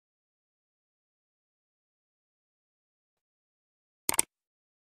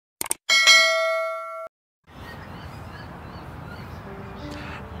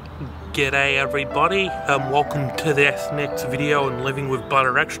G'day everybody, welcome to this next video on living with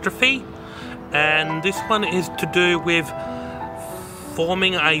bladder exstrophy, and this one is to do with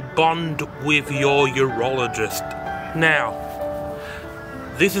forming a bond with your urologist. Now,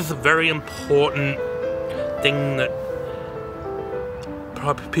 this is a very important thing that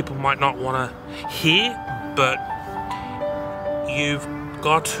probably people might not want to hear, but you've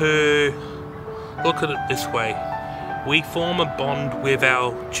got to look at it this way. We form a bond with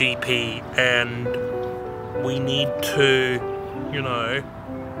our GP and we need to,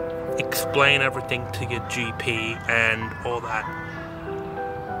 explain everything to your GP and all that.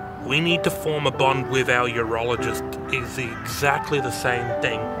 We need to form a bond with our urologist. It's exactly the same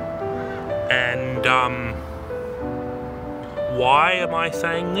thing. And why am I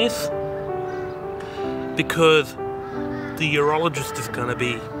saying this? Because the urologist is going to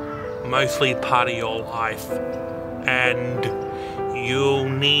be mostly part of your life, and you'll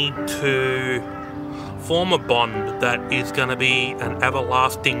need to form a bond that is going to be an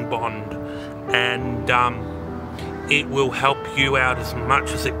everlasting bond, and it will help you out as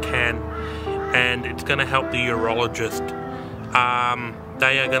much as it can, and it's going to help the urologist.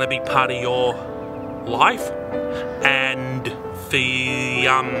 They are going to be part of your life, and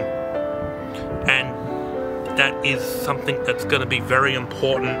that is something that's going to be very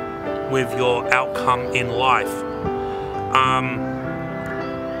important with your outcome in life.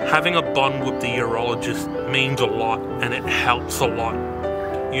 Having a bond with the urologist means a lot, and it helps a lot.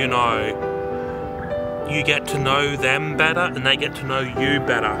 You get to know them better and they get to know you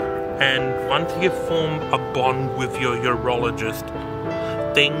better. And once you form a bond with your urologist,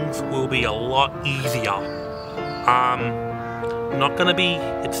 things will be a lot easier.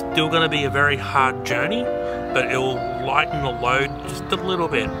 It's still gonna be a very hard journey, but it will lighten the load just a little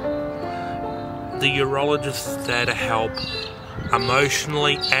bit. The urologist is there to help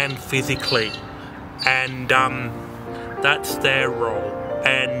emotionally and physically, and that's their role.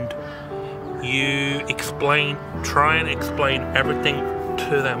 And you try and explain everything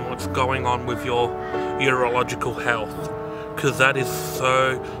to them, what's going on with your urological health, because that is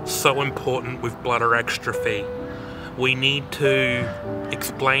so important with bladder exstrophy. We need to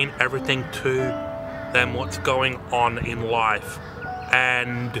explain everything to them, what's going on in life,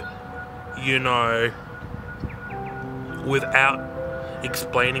 and without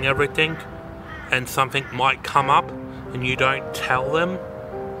explaining everything and something might come up and you don't tell them,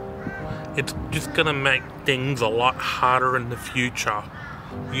 it's just gonna make things a lot harder in the future,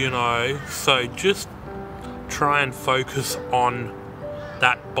 so just try and focus on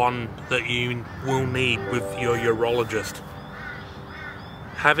that bond that you will need with your urologist.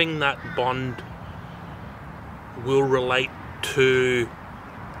 Having that bond will relate to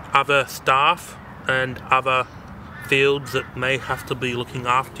other staff and other fields that may have to be looking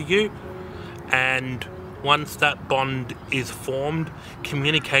after you, and once that bond is formed,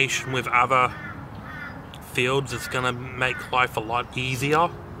 communication with other fields is going to make life a lot easier,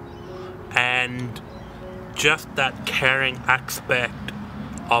 and just that caring aspect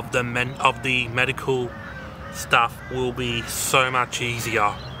of the medical stuff will be so much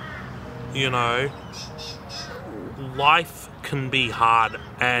easier. Life can be hard,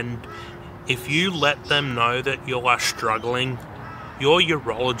 and if you let them know that you are struggling, your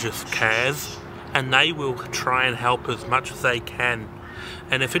urologist cares, and they will try and help as much as they can.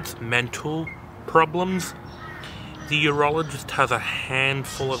 And if it's mental problems, the urologist has a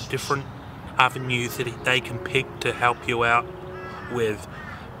handful of different avenues that they can pick to help you out with.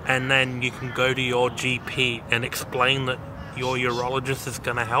 And then you can go to your GP and explain that your urologist is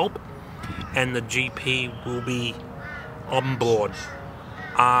going to help, and the GP will be on board.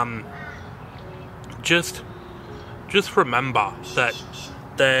 Just remember that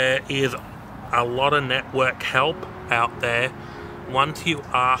there is a lot of network help out there. Once you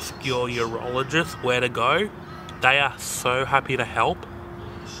ask your urologist where to go, they are so happy to help.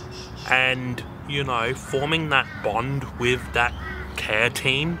 And forming that bond with that care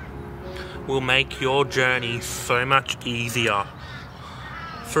team will make your journey so much easier.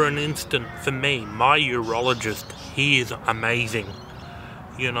 For an instant, for me, my urologist, he is amazing.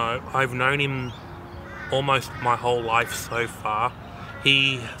 I've known him almost my whole life so far.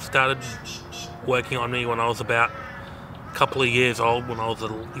 He started working on me when I was about a couple of years old, when I was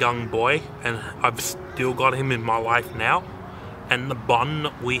a young boy, and I've still got him in my life now, and the bond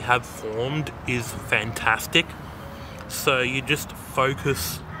that we have formed is fantastic. So you just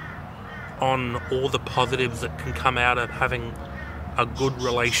focus on all the positives that can come out of having a good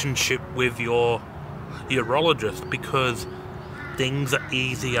relationship with your urologist, because things are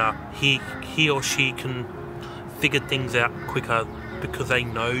easier. He or she can figure things out quicker because they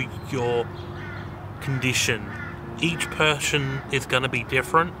know your condition. Each person is going to be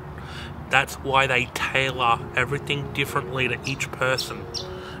different. That's why they tailor everything differently to each person.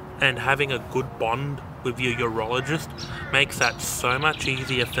 And having a good bond with your urologist makes that so much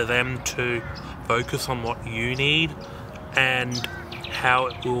easier for them to focus on what you need and how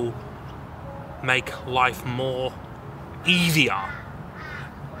it will make life more easier.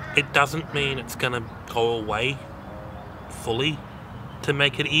 It doesn't mean it's going to go away fully to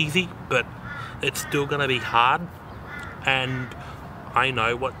make it easy, but it's still going to be hard, and I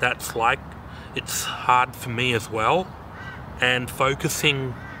know what that's like. It's hard for me as well, and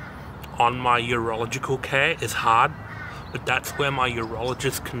focusing on my urological care is hard, but that's where my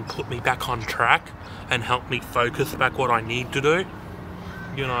urologist can put me back on track and help me focus back what I need to do.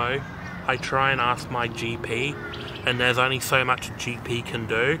 You know, I try and ask my GP, and there's only so much a GP can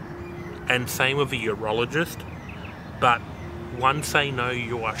do, and same with a urologist. But once they know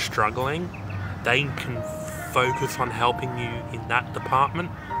you are struggling, they can focus on helping you in that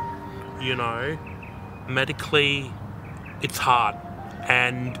department. You know, medically, it's hard,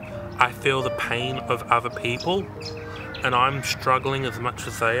 and I feel the pain of other people, and I'm struggling as much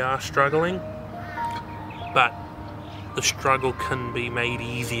as they are struggling, but the struggle can be made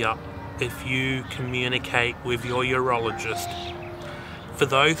easier if you communicate with your urologist. For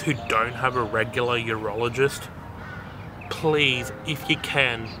those who don't have a regular urologist, please, if you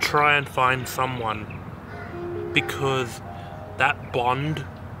can, try and find someone, because that bond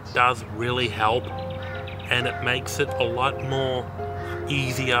does really help, and it makes it a lot more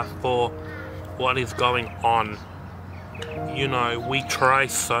easier for what is going on. You know, we try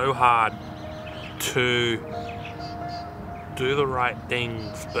so hard to do the right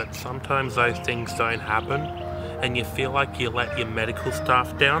things, but sometimes those things don't happen, and you feel like you let your medical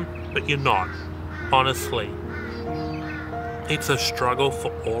staff down, but you're not. Honestly, it's a struggle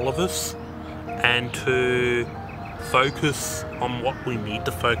for all of us, and to focus on what we need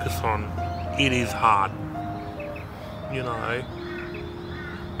to focus on, it is hard. You know,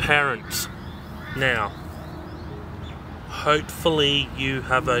 parents, now, hopefully you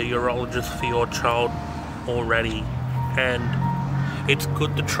have a urologist for your child already, and it's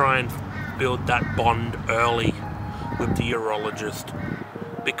good to try and build that bond early with the urologist,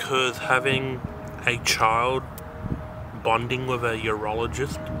 because having a child bonding with a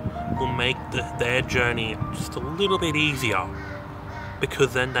urologist will make their journey just a little bit easier,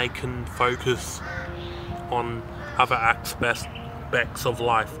 because then they can focus on other aspects of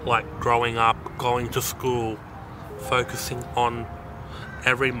life, like growing up, going to school, focusing on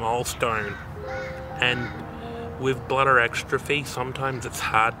every milestone. And with bladder exstrophy, sometimes it's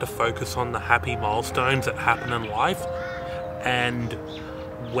hard to focus on the happy milestones that happen in life, and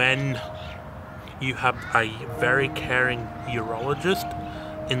when you have a very caring urologist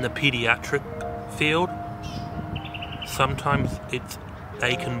in the pediatric field, sometimes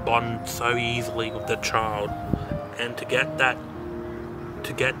they can bond so easily with the child, and to get that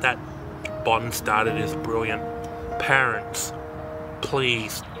bond started is brilliant. Parents,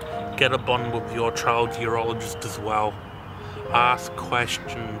 please get a bond with your child's urologist as well. Ask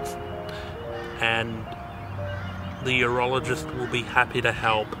questions, and the urologist will be happy to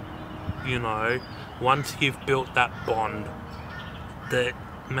help. You know, once you've built that bond, that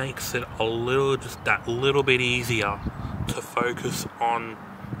makes it just that little bit easier to focus on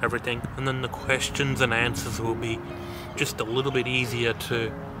everything, and then the questions and answers will be just a little bit easier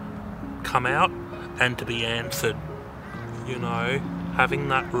to come out and to be answered. You know, having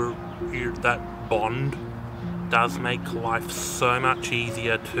that bond does make life so much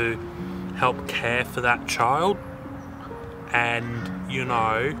easier to help care for that child, and you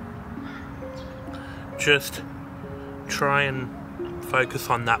know, just try and focus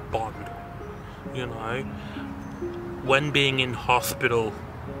on that bond. You know, when being in hospital,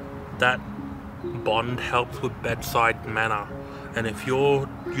 that bond helps with bedside manner, and if your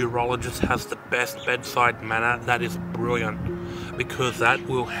urologist has the best bedside manner, that is brilliant, because that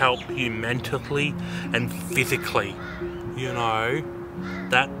will help you mentally and physically. You know,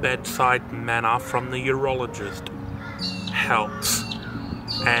 that bedside manner from the urologist helps,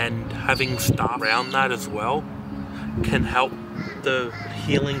 and having staff around that as well can help the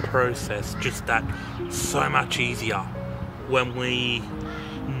healing process just that so much easier. When we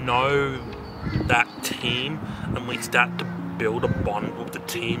know that team and we start to build a bond with the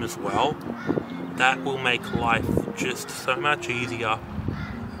team as well, that will make life just so much easier.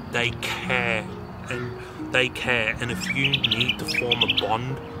 They care, and if you need to form a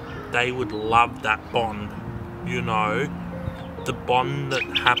bond, they would love that bond. You know, the bond that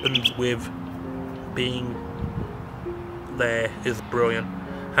happens with being there is brilliant.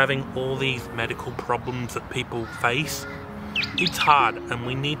 Having all these medical problems that people face, it's hard, and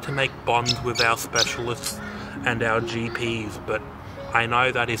we need to make bonds with our specialists and our GPs, but I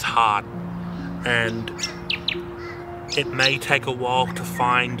know that is hard, and it may take a while to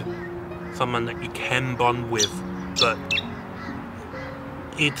find someone that you can bond with, but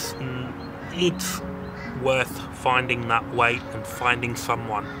it's worth finding that way and finding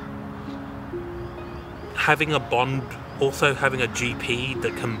someone. Having a bond, also having a GP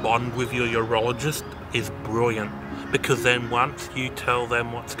that can bond with your urologist is brilliant, because then once you tell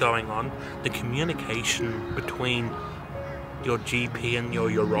them what's going on, the communication between your GP and your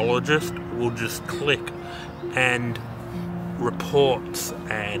urologist will just click, and reports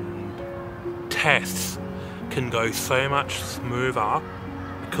and tests can go so much smoother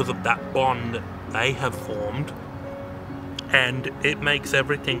because of that bond that they have formed, and it makes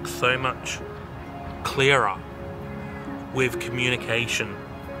everything so much clearer with communication.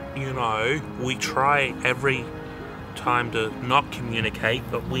 You know, we try every time to not communicate,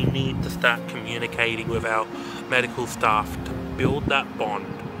 but we need to start communicating with our medical staff to build that bond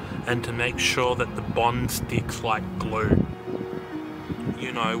and to make sure that the bond sticks like glue.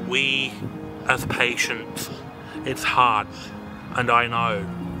 You know, we as patients, it's hard, and I know,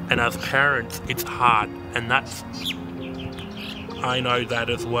 and as parents it's hard, and I know that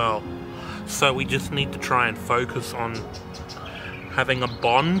as well. So we just need to try and focus on having a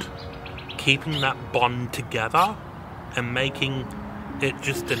bond, keeping that bond together, and making it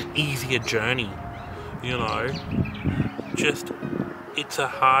just an easier journey. You know, it's a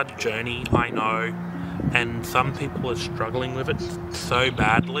hard journey, I know, and some people are struggling with it so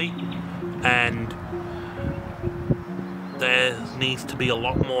badly, and there needs to be a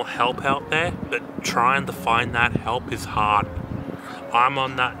lot more help out there, but trying to find that help is hard. I'm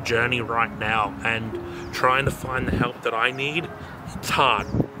on that journey right now, and trying to find the help that I need, it's hard.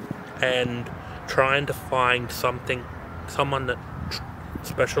 And trying to find someone that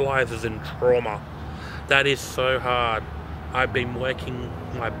specializes in trauma, that is so hard. I've been working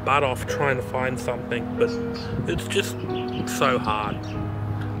my butt off trying to find something, but it's just so hard.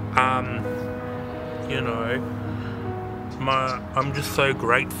 You know, I'm just so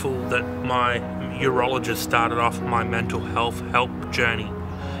grateful that my urologist started off my mental health help journey.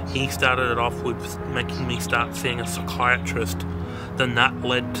 He started it off with making me start seeing a psychiatrist. Then that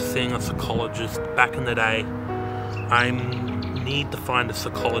led to seeing a psychologist back in the day. I need to find a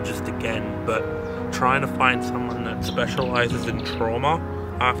psychologist again, but trying to find someone that specializes in trauma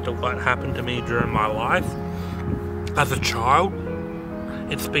after what happened to me during my life as a child,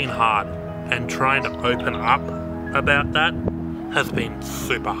 it's been hard, and trying to open up about that has been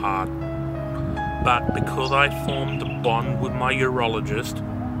super hard. But because I formed a bond with my urologist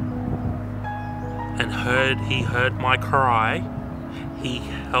and he heard my cry, he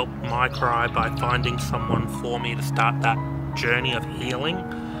helped my cry by finding someone for me to start that journey of healing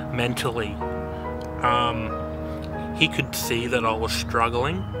mentally. He could see that I was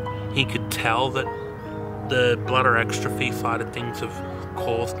struggling. He could tell that the bladder exstrophy side of things have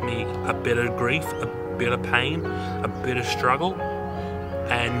caused me a bit of grief, a bit of pain, a bit of struggle,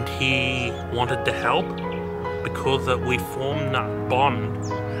 and he wanted to help. Because that we formed that bond,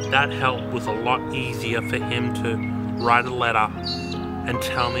 that help was a lot easier for him to write a letter and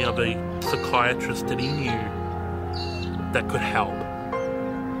tell me of a psychiatrist that he knew that could help.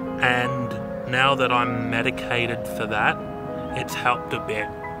 And now that I'm medicated for that, it's helped a bit,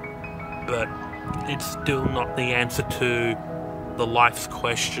 but it's still not the answer to the life's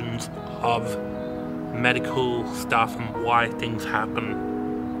questions of medical stuff and why things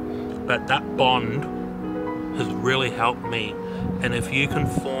happen. But that bond has really helped me, and if you can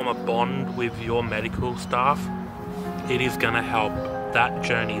form a bond with your medical staff, it is going to help that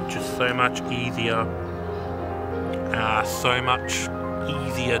journey just so much easier,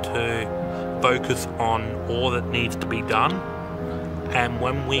 to focus on all that needs to be done. And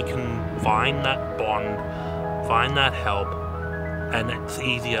when we can find that bond, find that help, and it's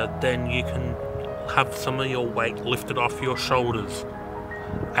easier, then you can have some of your weight lifted off your shoulders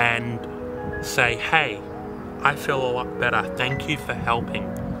and say, hey, I feel a lot better, thank you for helping.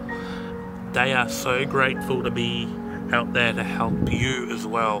 They are so grateful to be out there to help you as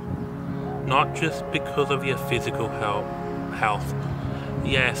well, not just because of your physical health.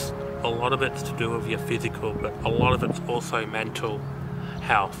 Yes, a lot of it's to do with your physical, but a lot of it's also mental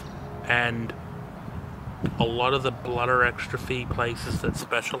health. And a lot of the bladder exstrophy places that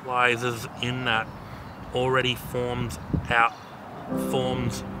specializes in that already forms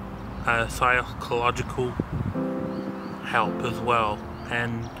psychological help as well.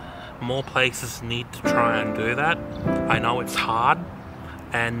 And more places need to try and do that. I know it's hard,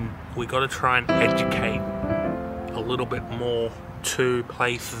 and we got to try and educate a little bit more to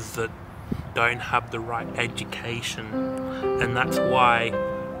places that don't have the right education, and that's why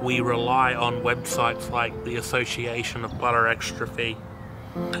we rely on websites like the Association of Bladder Exstrophy.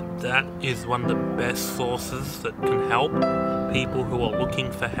 That is one of the best sources that can help people who are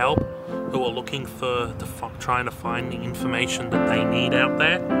looking for help, who are looking for trying to find the information that they need out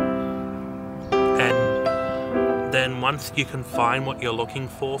there. And then once you can find what you're looking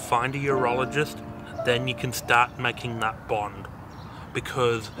for, find a urologist, then you can start making that bond.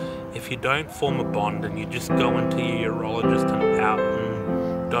 Because if you don't form a bond and you just go into your urologist and out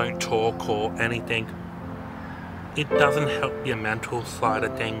and don't talk or anything, it doesn't help your mental side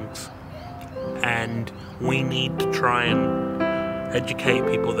of things. And we need to try and educate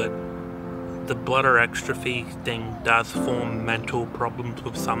people that the bladder exstrophy thing does form mental problems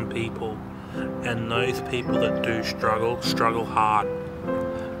with some people, and those people that do struggle hard.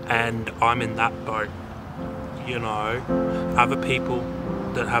 And I'm in that boat. You know, other people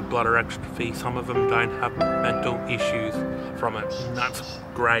that have bladder exstrophy, some of them don't have mental issues from it, and that's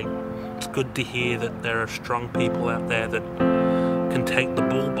great. It's good to hear that there are strong people out there that can take the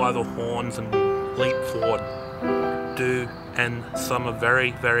bull by the horns and leap forward. And some are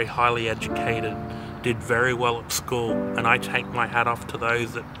very, very highly educated, did very well at school, and I take my hat off to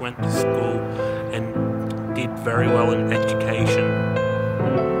those that went to school and did very well in education.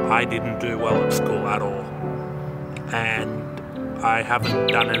 I didn't do well at school at all, and I haven't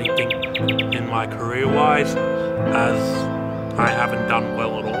done anything in my career-wise, as I haven't done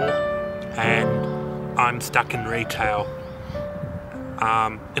well at all, and I'm stuck in retail.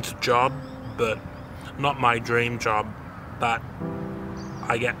 It's a job, but not my dream job, but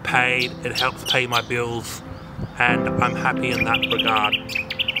I get paid, it helps pay my bills, and I'm happy in that regard.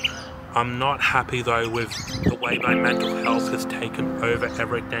 I'm not happy though with the way my mental health has taken over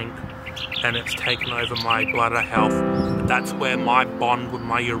everything, and it's taken over my bladder health. That's where my bond with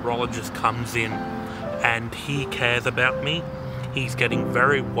my urologist comes in, and he cares about me. He's getting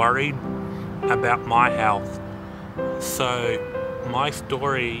very worried about my health. So my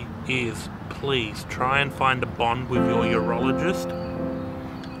story is, please try and find a bond with your urologist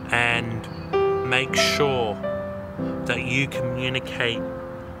and make sure that you communicate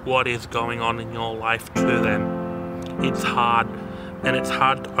what is going on in your life to them. It's hard, and it's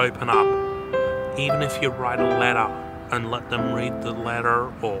hard to open up. Even if you write a letter and let them read the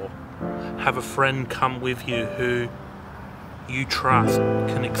letter, or have a friend come with you who you trust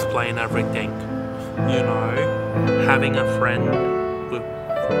can explain everything. You know, having a friend with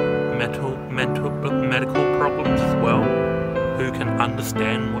medical problems as well, who can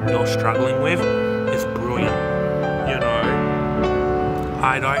understand what you're struggling with, is brilliant. You know,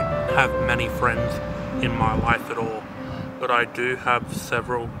 I don't have many friends in my life at all, but I do have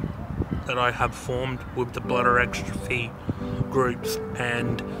several that I have formed with the bladder exstrophy groups,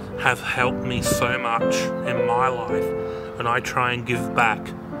 and have helped me so much in my life, and I try and give back,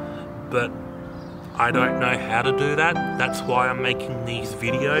 but I don't know how to do that. That's why I'm making these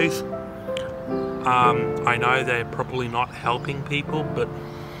videos. I know they're probably not helping people, but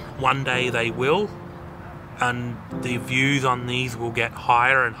one day they will, and the views on these will get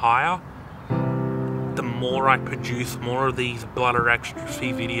higher and higher. The more I produce more of these bladder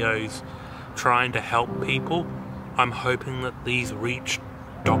exstrophy videos trying to help people, I'm hoping that these reach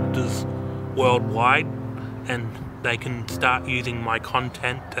doctors worldwide, and they can start using my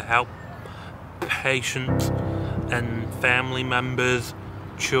content to help patients and family members,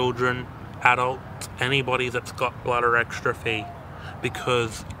 children, adults, anybody that's got bladder exstrophy,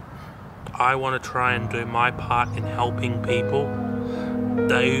 because I want to try and do my part in helping people.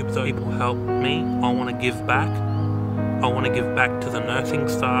 Those people help me. I want to give back. I want to give back to the nursing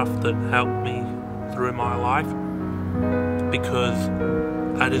staff that helped me through my life, because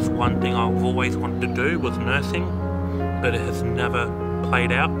that is one thing I've always wanted to do, was nursing, but it has never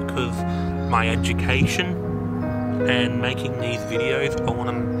played out because my education and making these videos. I want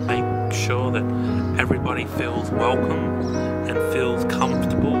to make sure that everybody feels welcome and feels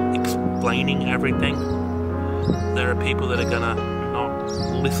comfortable explaining everything. There are people that are gonna not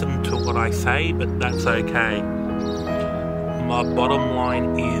listen to what I say, but that's okay. My bottom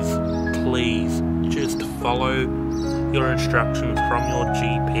line is, please just follow your instructions from your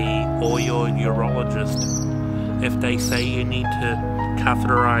GP or your urologist. If they say you need to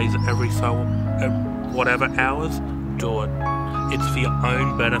catheterize every whatever hours, do it. It's for your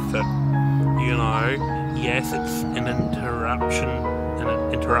own benefit. You know, yes, it's an interruption and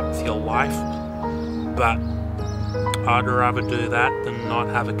it interrupts your life, but I'd rather do that than not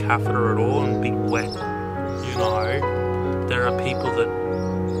have a catheter at all and be wet. You know, there are people that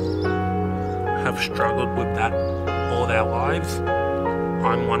have struggled with that all their lives.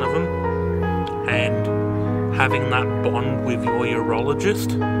 I'm one of them. And having that bond with your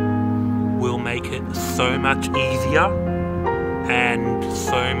urologist will make it so much easier and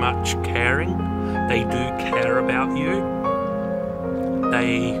so much caring. They do care about you.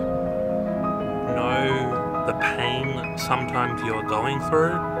 They know the pain that sometimes you're going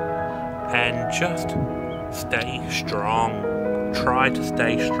through, and just stay strong. Try to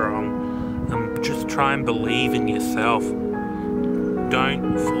stay strong, and just try and believe in yourself.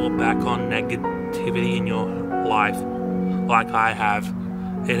 Don't fall back on negativity in your life like I have.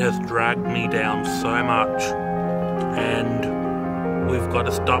 It has dragged me down so much, and we've got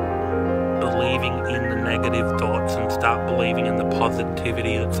to stop believing in the negative thoughts and start believing in the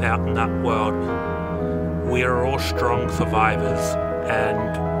positivity that's out in that world. We are all strong survivors,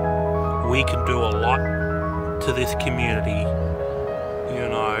 and we can do a lot to this community. You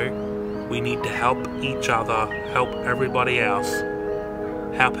know, we need to help each other, help everybody else,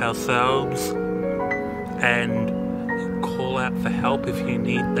 help ourselves, and call out for help if you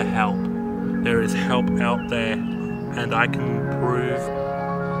need the help. There is help out there, and I can prove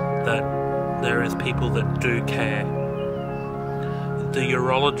that there is people that do care. The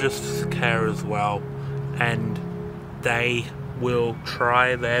urologists care as well, and they will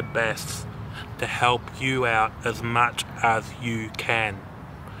try their best to help you out as much as you can.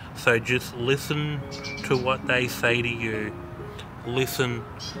 So just listen to what they say to you. Listen,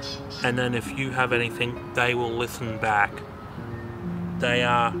 and then if you have anything, they will listen back. They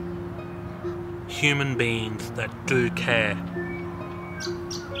are human beings that do care.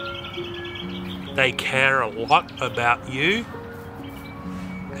 They care a lot about you,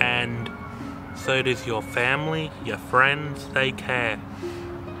 and so does your family, your friends. They care.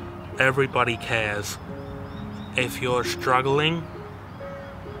 Everybody cares. If you're struggling,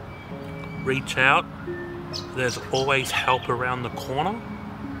 reach out. There's always help around the corner.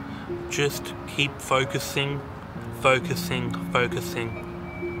 Just keep focusing.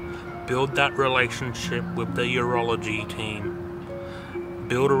 Build that relationship with the urology team.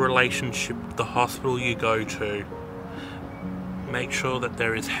 Build a relationship with the hospital you go to. Make sure that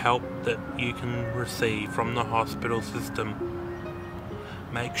there is help that you can receive from the hospital system.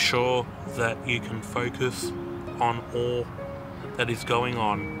 Make sure that you can focus on all that is going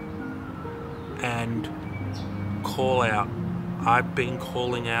on. And call out. I've been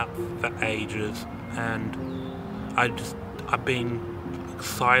calling out for ages, and I've been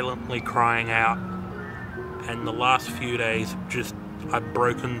silently crying out, and the last few days I've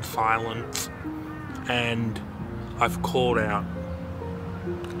broken silence, and I've called out,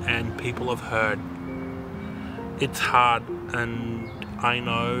 and people have heard. It's hard, and I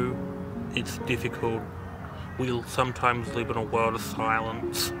know it's difficult. We'll sometimes live in a world of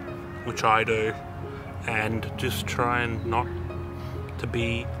silence, which I do, and just try and not to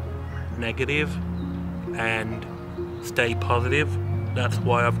be negative and stay positive. That's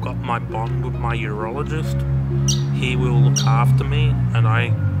why I've got my bond with my urologist. He will look after me, and I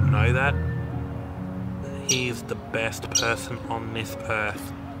know that. He is the best person on this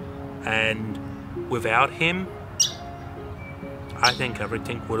earth, and without him, I think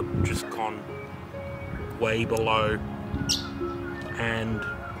everything would have just gone way below, and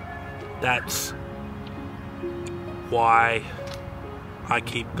that's why I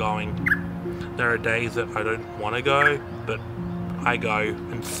keep going. There are days that I don't want to go, but I go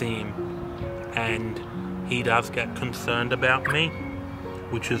and see him, and he does get concerned about me,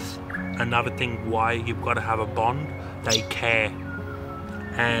 which is another thing why you've got to have a bond. They care,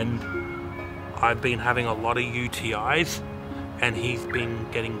 and I've been having a lot of UTIs, and he's been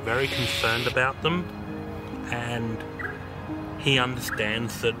getting very concerned about them, and he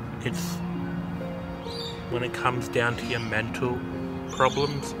understands that it's when it comes down to your mental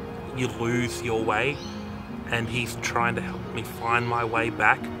problems, you lose your way, and he's trying to help me find my way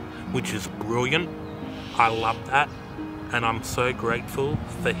back, which is brilliant. I love that, and I'm so grateful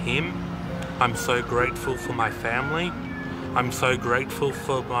for him. I'm so grateful for my family. I'm so grateful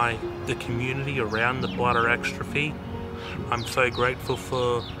for the community around the Bladder Exstrophy. I'm so grateful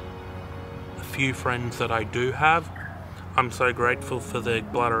for a few friends that I do have. I'm so grateful for the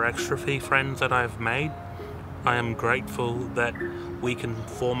Bladder Exstrophy friends that I've made. I am grateful that we can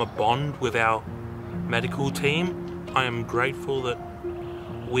form a bond with our medical team. I am grateful that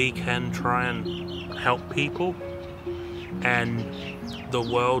we can try and help people, and the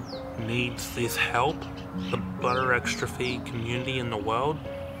world needs this help. The Bladder Exstrophy community in the world.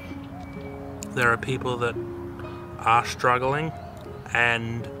 There are people that are struggling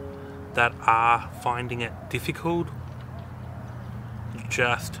and that are finding it difficult,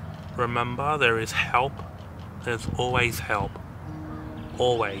 just remember there is help. There's always help.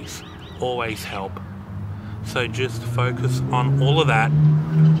 Always help. So just focus on all of that.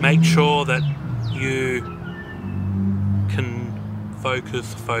 Make sure that you can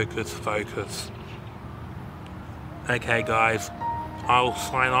focus. Okay guys, I'll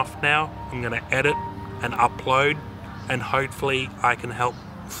sign off now. I'm going to edit and upload, and hopefully I can help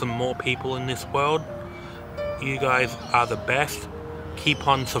some more people in this world. You guys are the best. Keep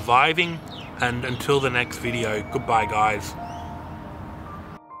on surviving, and until the next video, goodbye guys.